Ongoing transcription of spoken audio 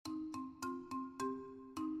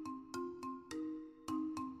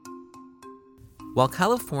While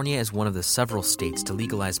California is one of the several states to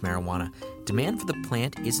legalize marijuana, demand for the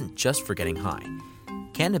plant isn't just for getting high.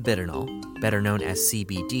 Cannabidiol, better known as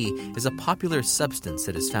CBD, is a popular substance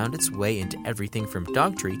that has found its way into everything from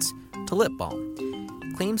dog treats to lip balm.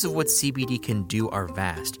 Claims of what CBD can do are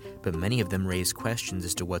vast, but many of them raise questions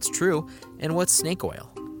as to what's true and what's snake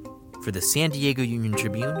oil. For the San Diego Union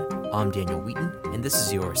Tribune, I'm Daniel Wheaton, and this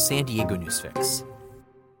is your San Diego News Fix.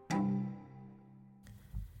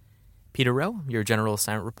 Peter Rowe, you're a general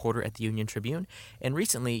assignment reporter at the Union Tribune, and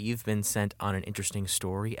recently you've been sent on an interesting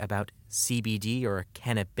story about CBD or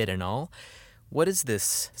cannabidiol. What is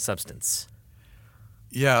this substance?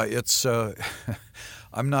 Yeah, it's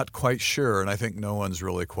I'm not quite sure, and I think no one's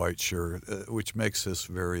really quite sure, which makes this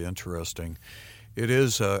very interesting. It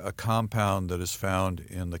is a compound that is found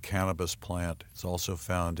in the cannabis plant. It's also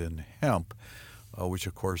found in hemp, which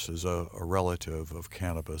of course is a relative of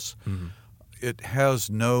cannabis. Mm-hmm. It has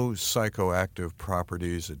no psychoactive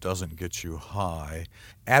properties. It doesn't get you high.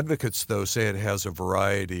 Advocates, though, say it has a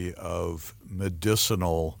variety of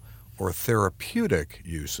medicinal or therapeutic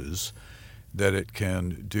uses, that it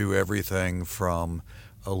can do everything from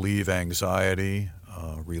alleviate anxiety,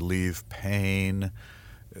 relieve pain.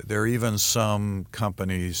 There are even some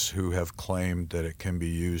companies who have claimed that it can be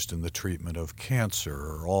used in the treatment of cancer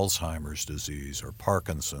or Alzheimer's disease or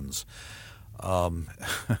Parkinson's. None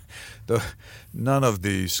of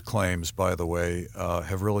these claims, by the way,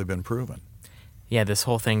 have really been proven. Yeah, this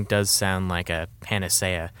whole thing does sound like a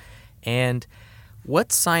panacea. And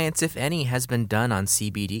what science, if any, has been done on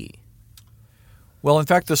CBD? Well, in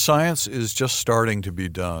fact, the science is just starting to be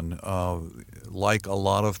done. Like a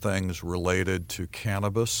lot of things related to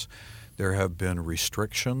cannabis, there have been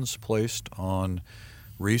restrictions placed on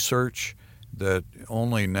research that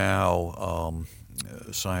only now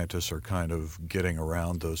scientists are kind of getting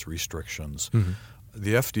around those restrictions. Mm-hmm.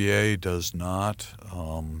 The FDA does not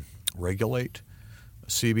regulate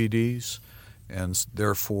CBDs, and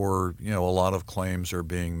therefore, a lot of claims are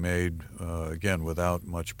being made, again, without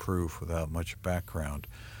much proof, without much background.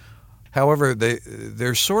 However,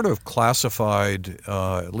 they're sort of classified,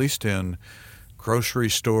 at least in grocery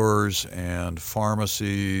stores and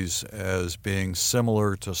pharmacies, as being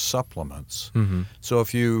similar to supplements. Mm-hmm. So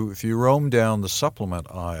if you roam down the supplement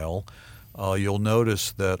aisle, you'll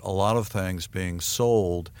notice that a lot of things being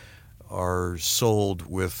sold are sold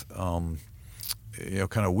with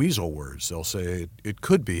kind of weasel words. They'll say it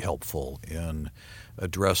could be helpful in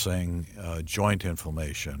addressing joint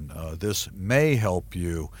inflammation. This may help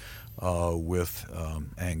you with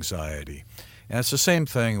anxiety. And it's the same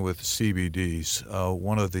thing with CBDs.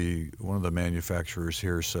 One of the manufacturers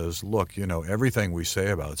here says, look, everything we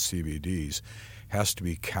say about CBDs has to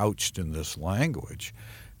be couched in this language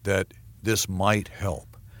that this might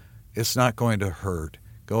help. It's not going to hurt.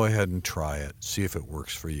 Go ahead and try it. See if it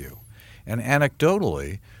works for you. And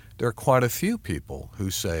anecdotally, there are quite a few people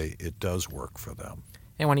who say it does work for them.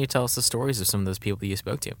 And why don't you tell us the stories of some of those people that you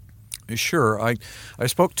spoke to? Sure. I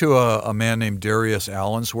spoke to a man named Darius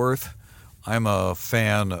Allensworth. I'm a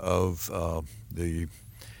fan of the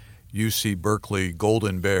UC Berkeley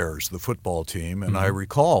Golden Bears, the football team, and I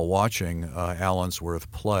recall watching Allensworth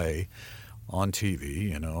play on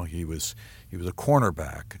TV. He was a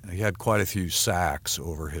cornerback. He had quite a few sacks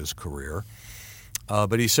over his career,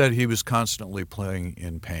 but he said he was constantly playing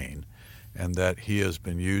in pain, and that he has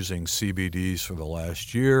been using CBDs for the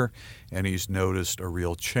last year, and he's noticed a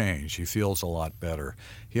real change. He feels a lot better.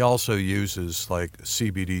 He also uses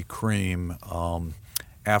CBD cream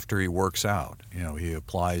after he works out. He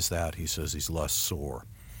applies that. He says he's less sore.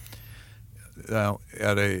 Now,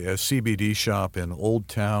 at a CBD shop in Old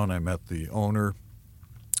Town, I met the owner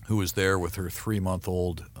who was there with her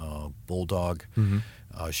 3-month-old bulldog. Mm-hmm.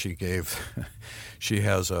 She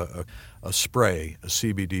has a spray, a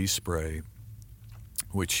CBD spray,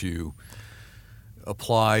 which you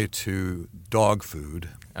apply to dog food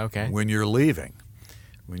when you're leaving.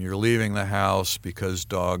 When you're leaving the house, because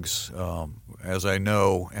dogs, as I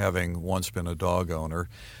know, having once been a dog owner,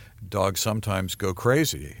 dogs sometimes go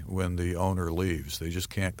crazy when the owner leaves. They just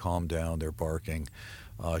can't calm down. They're barking.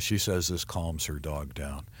 She says this calms her dog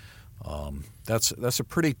down. That's a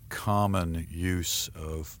pretty common use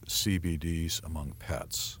of CBDs among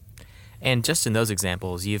pets. And just in those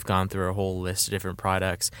examples, you've gone through a whole list of different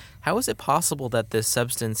products. How is it possible that this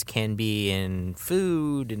substance can be in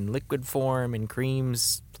food, in liquid form, in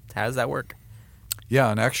creams? How does that work?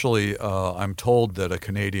 Yeah, and actually, I'm told that a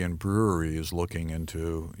Canadian brewery is looking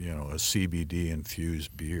into, a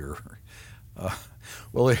CBD-infused beer.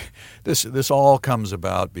 This all comes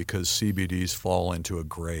about because CBDs fall into a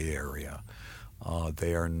gray area.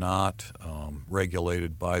 They are not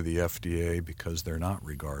regulated by the FDA because they're not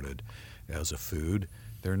regarded as a food.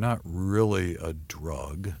 They're not really a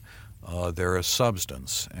drug. They're a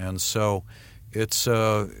substance. And so it's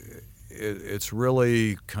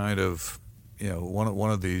really kind of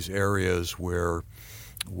one of these areas where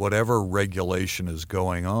whatever regulation is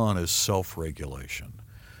going on is self-regulation.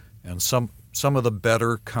 And some of the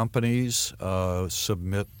better companies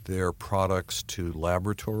submit their products to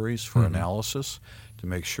laboratories for analysis to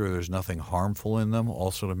make sure there's nothing harmful in them,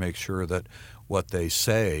 also to make sure that what they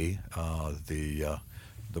say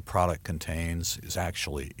the product contains is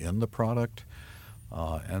actually in the product.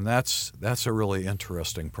 And that's a really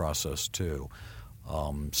interesting process too.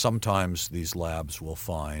 Sometimes these labs will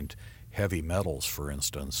find heavy metals, for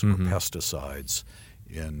instance, or pesticides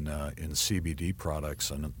in CBD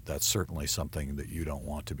products, and that's certainly something that you don't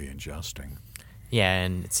want to be ingesting. Yeah,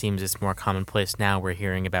 and it seems it's more commonplace now. We're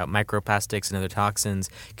hearing about microplastics and other toxins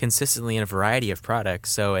consistently in a variety of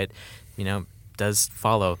products. So it, does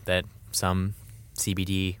follow that some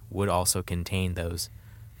CBD would also contain those.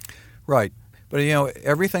 Right. But,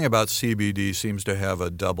 everything about CBD seems to have a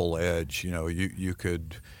double edge. You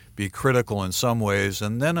could be critical in some ways,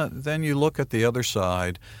 and then you look at the other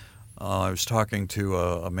side. I was talking to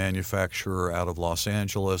a manufacturer out of Los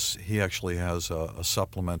Angeles. He actually has a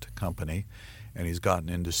supplement company, and he's gotten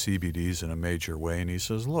into CBDs in a major way. And he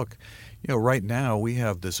says, look, right now we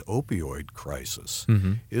have this opioid crisis.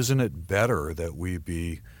 Isn't it better that we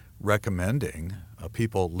be recommending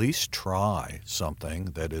people at least try something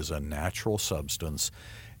that is a natural substance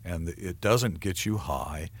and it doesn't get you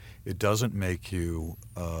high, it doesn't make you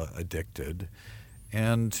addicted,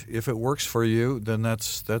 and if it works for you, then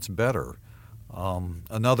that's better.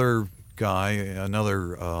 Another guy,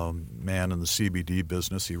 man in the CBD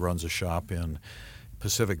business, he runs a shop in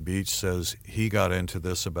Pacific Beach, says he got into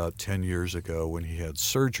this about 10 years ago when he had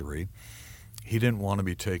surgery. He didn't want to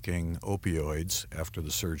be taking opioids after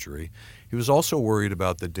the surgery. He was also worried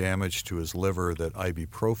about the damage to his liver that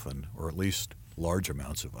ibuprofen, or at least large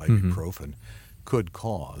amounts of ibuprofen, could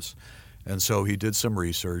cause. And so he did some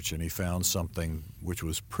research and he found something which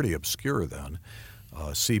was pretty obscure then,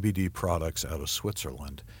 CBD products out of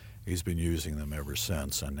Switzerland. He's been using them ever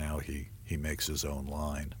since, and now he makes his own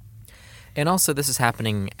line. And also this is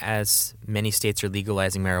happening as many states are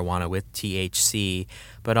legalizing marijuana with THC,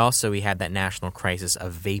 but also we had that national crisis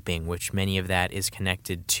of vaping, which many of that is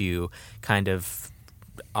connected to kind of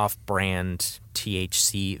off-brand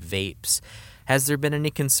THC vapes. Has there been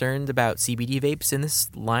any concern about CBD vapes in this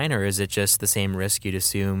line, or is it just the same risk you'd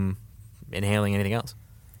assume inhaling anything else?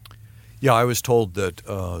 Yeah, I was told that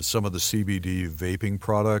some of the CBD vaping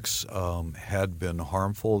products had been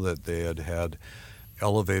harmful, that they had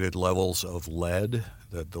elevated levels of lead,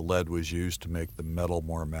 that the lead was used to make the metal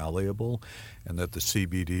more malleable, and that the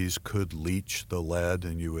CBDs could leach the lead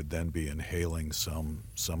and you would then be inhaling some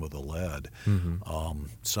of the lead.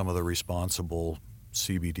 Some of the responsible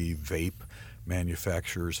CBD vape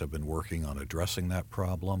manufacturers have been working on addressing that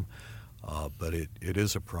problem, but it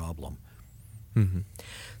is a problem.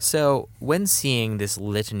 So when seeing this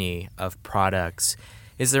litany of products,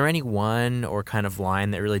 is there any one or kind of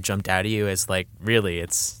line that really jumped out at you as like, really,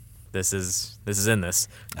 this is in this?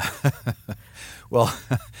 Well,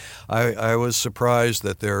 I was surprised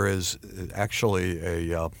that there is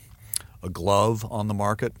actually a glove on the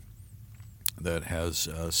market that has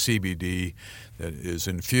CBD, that is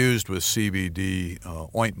infused with CBD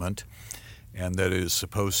ointment, and that is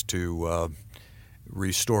supposed to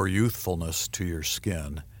restore youthfulness to your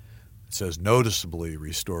skin. It says noticeably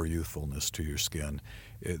restore youthfulness to your skin.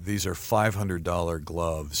 These are $500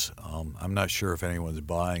 gloves. I'm not sure if anyone's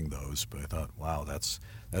buying those, but I thought, wow, that's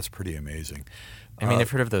pretty amazing. I mean,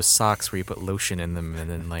 I've heard of those socks where you put lotion in them and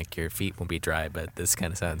then like your feet won't be dry, but this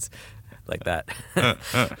kind of sounds like that.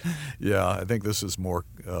 Yeah, I think this is more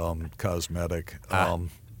cosmetic.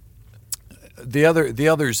 The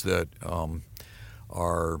others that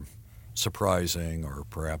are surprising or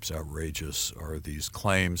perhaps outrageous are these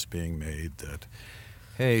claims being made that,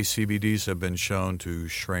 hey, CBDs have been shown to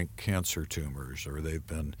shrink cancer tumors, or they've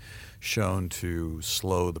been shown to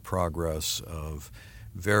slow the progress of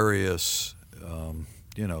various,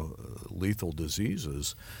 lethal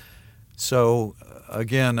diseases. So,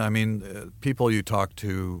 again, I mean, people you talk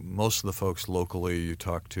to, most of the folks locally you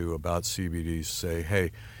talk to about CBDs say,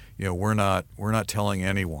 hey, we're not telling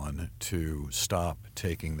anyone to stop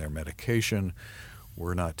taking their medication.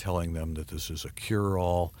 We're not telling them that this is a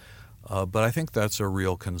cure-all. But I think that's a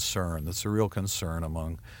real concern. That's a real concern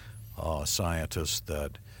among scientists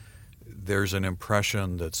that there's an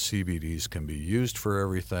impression that CBDs can be used for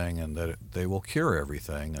everything and that they will cure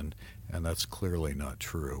everything, and that's clearly not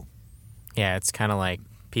true. Yeah, it's kind of like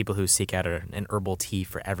people who seek out an herbal tea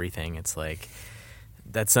for everything. It's like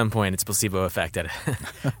at some point it's placebo effect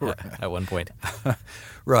at one point.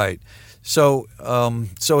 Right. So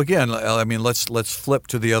again, I mean, let's flip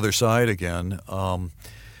to the other side again.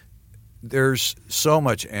 There's so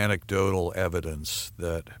much anecdotal evidence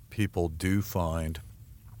that people do find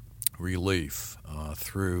relief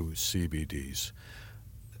through CBDs.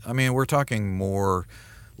 I mean, we're talking more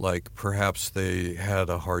like perhaps they had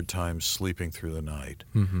a hard time sleeping through the night,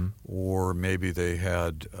 or maybe they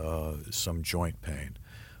had some joint pain.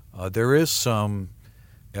 There is some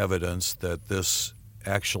evidence that this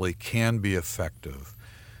actually can be effective.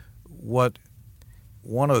 What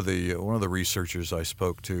one of the researchers I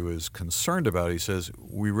spoke to is concerned about, he says,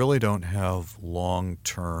 we really don't have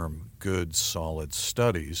long-term, good, solid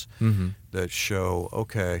studies that show,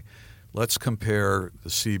 okay, let's compare the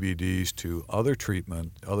CBDs to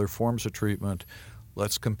other forms of treatment.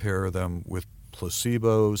 Let's compare them with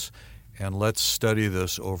placebos, and let's study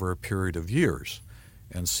this over a period of years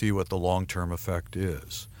and see what the long-term effect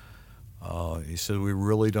is. He said, we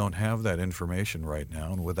really don't have that information right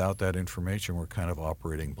now, and without that information, we're kind of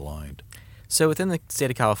operating blind. So within the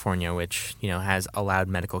state of California, which has allowed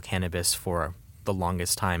medical cannabis for the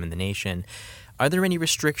longest time in the nation, are there any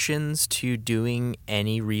restrictions to doing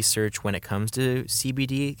any research when it comes to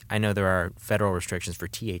CBD? I know there are federal restrictions for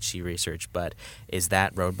THC research, but is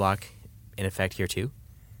that roadblock in effect here too?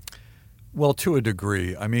 Well, to a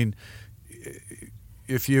degree. I mean,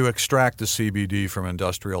 if you extract the CBD from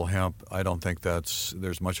industrial hemp, I don't think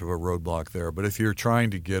there's much of a roadblock there. But if you're trying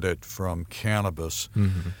to get it from cannabis,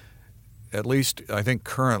 at least I think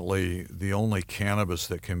currently the only cannabis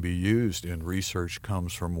that can be used in research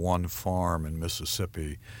comes from one farm in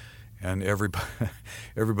Mississippi. And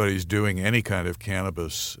everybody's doing any kind of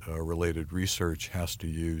cannabis-related research has to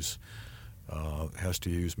use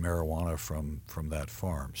marijuana from that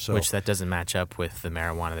farm. So, which that doesn't match up with the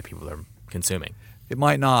marijuana that people are consuming. It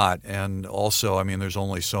might not, and also, I mean, there's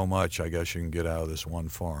only so much I guess you can get out of this one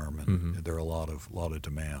farm, and there are a lot of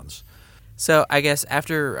demands. So I guess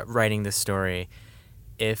after writing this story,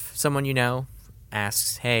 if someone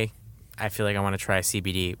asks, "Hey, I feel like I want to try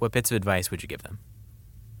CBD," what bits of advice would you give them?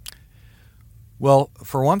 Well,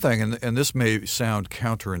 for one thing, and this may sound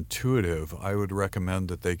counterintuitive, I would recommend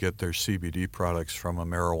that they get their CBD products from a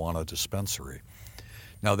marijuana dispensary.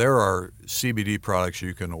 Now, there are CBD products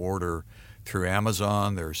you can order through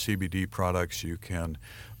Amazon. There are CBD products you can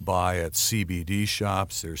buy at CBD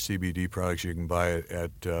shops. There are CBD products you can buy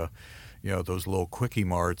at those little quickie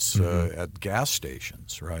marts at gas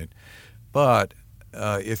stations, right? But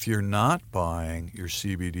if you're not buying your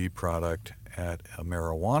CBD product at a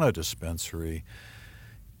marijuana dispensary,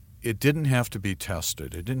 it didn't have to be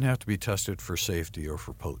tested. It didn't have to be tested for safety or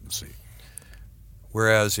for potency.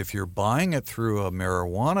 Whereas if you're buying it through a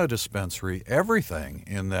marijuana dispensary, everything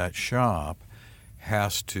in that shop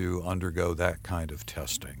has to undergo that kind of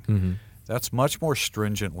testing. That's much more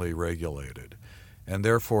stringently regulated. And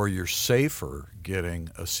therefore, you're safer getting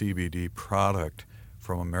a CBD product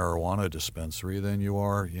from a marijuana dispensary than you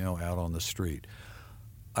are, out on the street.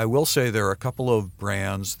 I will say there are a couple of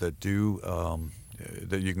brands that do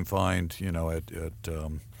that you can find, at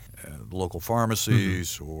local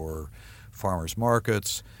pharmacies or farmers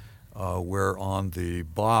markets, where on the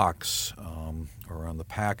box or on the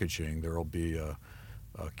packaging there will be a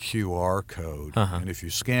QR code, and if you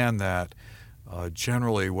scan that,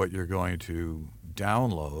 generally what you're going to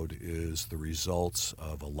download is the results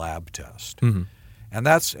of a lab test. And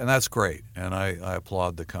that's great, and I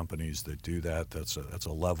applaud the companies that do that. That's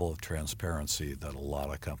a level of transparency that a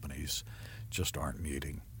lot of companies just aren't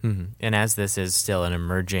meeting. And as this is still an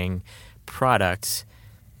emerging product,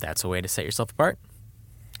 that's a way to set yourself apart.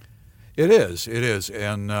 It is,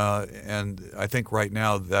 and I think right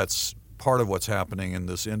now that's part of what's happening in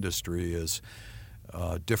this industry is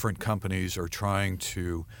different companies are trying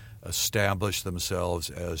to establish themselves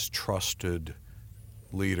as trusted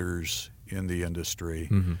leaders in the industry,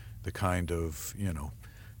 the kind of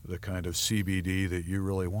CBD that you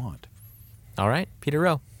really want. All right, Peter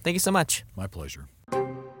Rowe, thank you so much. My pleasure.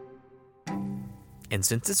 And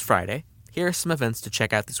since it's Friday, here are some events to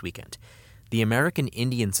check out this weekend. The American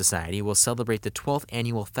Indian Society will celebrate the 12th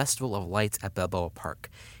annual Festival of Lights at Balboa Park.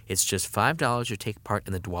 It's just $5 to take part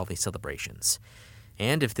in the Diwali celebrations.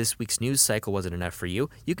 And if this week's news cycle wasn't enough for you,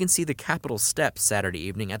 you can see the Capitol Steps Saturday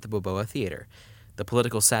evening at the Balboa Theater. The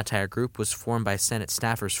political satire group was formed by Senate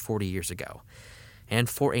staffers 40 years ago. And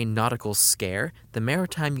for a nautical scare, the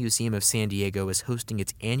Maritime Museum of San Diego is hosting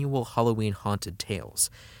its annual Halloween Haunted Tales.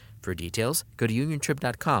 For details, go to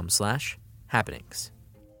uniontrip.com/happenings.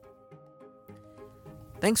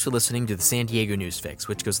 Thanks for listening to the San Diego News Fix,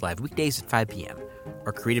 which goes live weekdays at 5 p.m.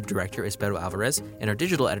 Our creative director is Beto Alvarez, and our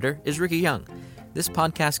digital editor is Ricky Young. This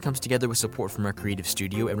podcast comes together with support from our creative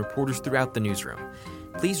studio and reporters throughout the newsroom.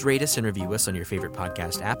 Please rate us and review us on your favorite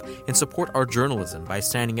podcast app and support our journalism by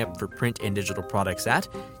signing up for print and digital products at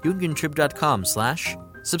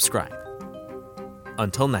uniontrib.com/subscribe.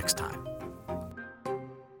 Until next time.